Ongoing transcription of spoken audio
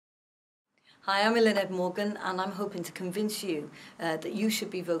Hi, I'm Eluned Morgan, and I'm hoping to convince you that you should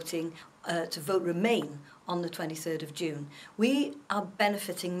be voting to vote Remain on the 23rd of June. We are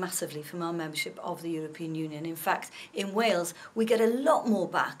benefiting massively from our membership of the European Union. In fact, in Wales, we get a lot more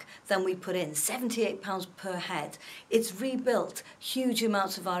back than we put in, £78 per head. It's rebuilt huge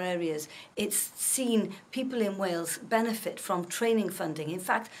amounts of our areas. It's seen people in Wales benefit from training funding. In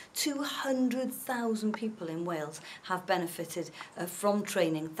fact, 200,000 people in Wales have benefited from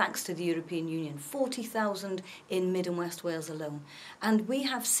training thanks to the European Union, 40,000 in Mid and West Wales alone. And we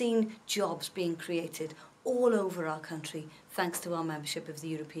have seen jobs being created all over our country thanks to our membership of the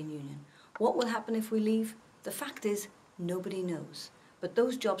European Union. What will happen if we leave? The fact is, nobody knows. But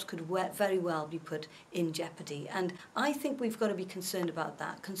those jobs could very well be put in jeopardy. And I think we've got to be concerned about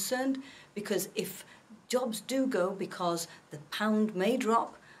that. Concerned because if jobs do go because the pound may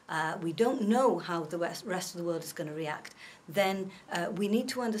drop, we don't know how the rest of the world is going to react, then we need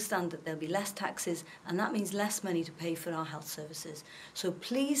to understand that there'll be less taxes, and that means less money to pay for our health services. So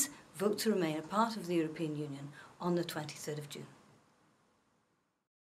please vote to remain a part of the European Union on the 23rd of June.